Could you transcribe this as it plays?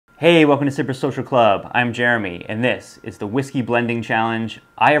Hey, welcome to Sipper Social Club. I'm Jeremy, and this is the Whiskey Blending Challenge.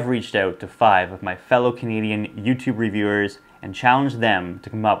 I have reached out to 5 of my fellow Canadian YouTube reviewers and challenged them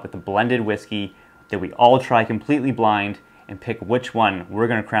to come up with a blended whiskey that we all try completely blind and pick which one we're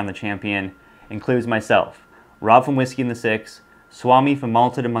going to crown the champion. Includes myself, Rob from Whiskey in the Six, Swami from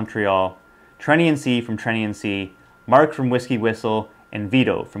Malta de Montreal, Trenny and C from Trenny and C, Mark from Whiskey Whistle, and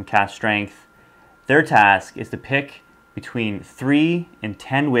Vito from Cask Strength. Their task is to pick between 3 and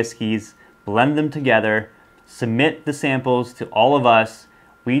 10 whiskeys, blend them together, submit the samples to all of us.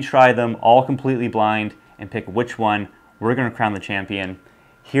 We try them all completely blind and pick which one we're going to crown the champion.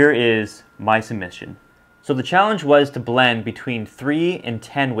 Here is my submission. So the challenge was to blend between 3 and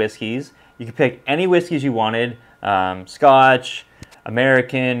 10 whiskeys. You could pick any whiskeys you wanted, Scotch,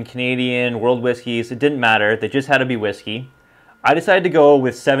 American, Canadian, world whiskeys. It didn't matter. They just had to be whiskey. I decided to go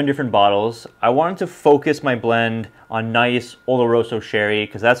with 7 different bottles. I wanted to focus my blend on nice Oloroso sherry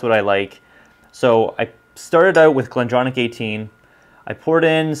because that's what I like. So I started out with Glendronach 18. I poured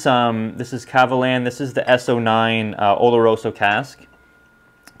in some, this is Cavalan, this is the SO9 Oloroso cask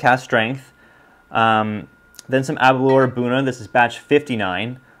strength. Then some Aberlour Buna, this is batch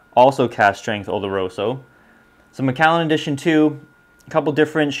 59, also cask strength Oloroso. Some Macallan Edition 2, a couple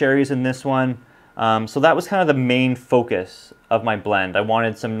different sherries in this one. So that was kind of the main focus of my blend. I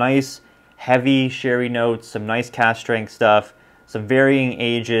wanted some nice heavy sherry notes, some nice cask strength stuff, some varying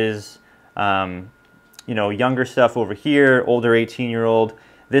ages, you know, younger stuff over here, older 18-year-old.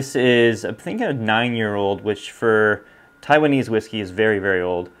 This is, I think, a 9-year-old, which for Taiwanese whiskey is very, very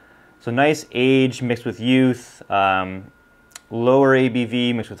old. So nice age mixed with youth, lower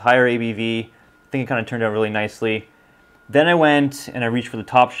ABV mixed with higher ABV. I think it kind of turned out really nicely. Then I went and I reached for the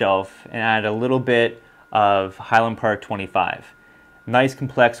top shelf and added a little bit of Highland Park 25. Nice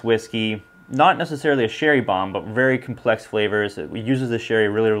complex whiskey, not necessarily a sherry bomb, but very complex flavors. It uses the sherry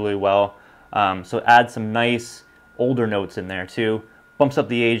really, really well. So add some nice older notes in there too. Bumps up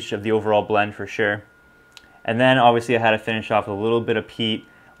the age of the overall blend for sure. And then obviously I had to finish off with a little bit of peat,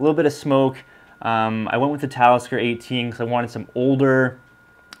 a little bit of smoke. I went with the Talisker 18 because I wanted some older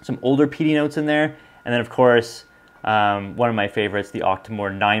peaty notes in there. And then of course, one of my favorites, the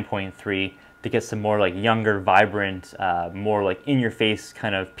Octomore 9.3, to get some more like younger, vibrant, more like in-your-face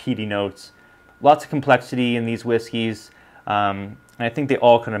kind of peaty notes. Lots of complexity in these whiskeys, and I think they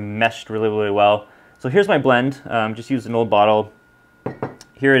all kind of meshed really, really well. So here's my blend. Just used an old bottle.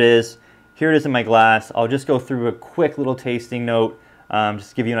 Here it is. Here it is in my glass. I'll just go through a quick little tasting note,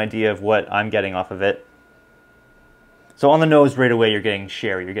 just to give you an idea of what I'm getting off of it. So on the nose right away, you're getting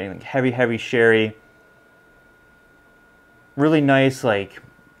sherry. You're getting like heavy, heavy sherry. Really nice like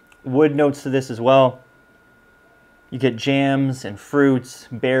wood notes to this as well. You get jams and fruits,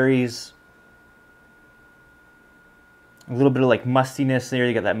 berries, a little bit of like mustiness there.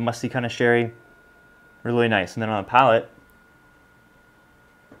 You get that musty kind of sherry. Really nice. And then on the palate,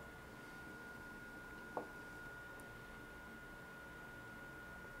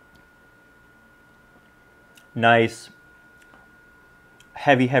 nice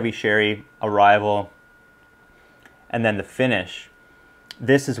heavy, heavy sherry arrival. And then the finish,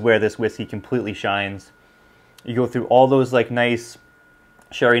 this is where this whiskey completely shines. You go through all those like nice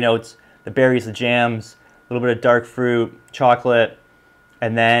sherry notes, the berries, the jams, a little bit of dark fruit, chocolate,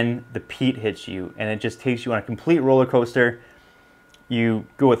 and then the peat hits you, and it just takes you on a complete roller coaster. You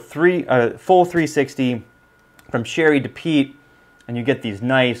go a full 360 from sherry to peat, and you get these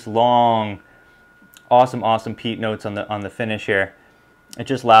nice, long, awesome peat notes on the finish here. It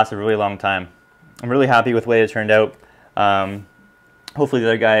just lasts a really long time. I'm really happy with the way it turned out. Hopefully the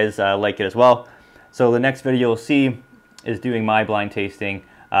other guys like it as well. So the next video you'll see is doing my blind tasting.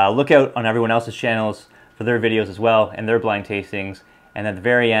 Look out on everyone else's channels for their videos as well and their blind tastings. And at the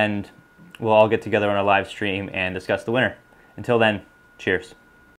very end, we'll all get together on a live stream and discuss the winner. Until then, cheers.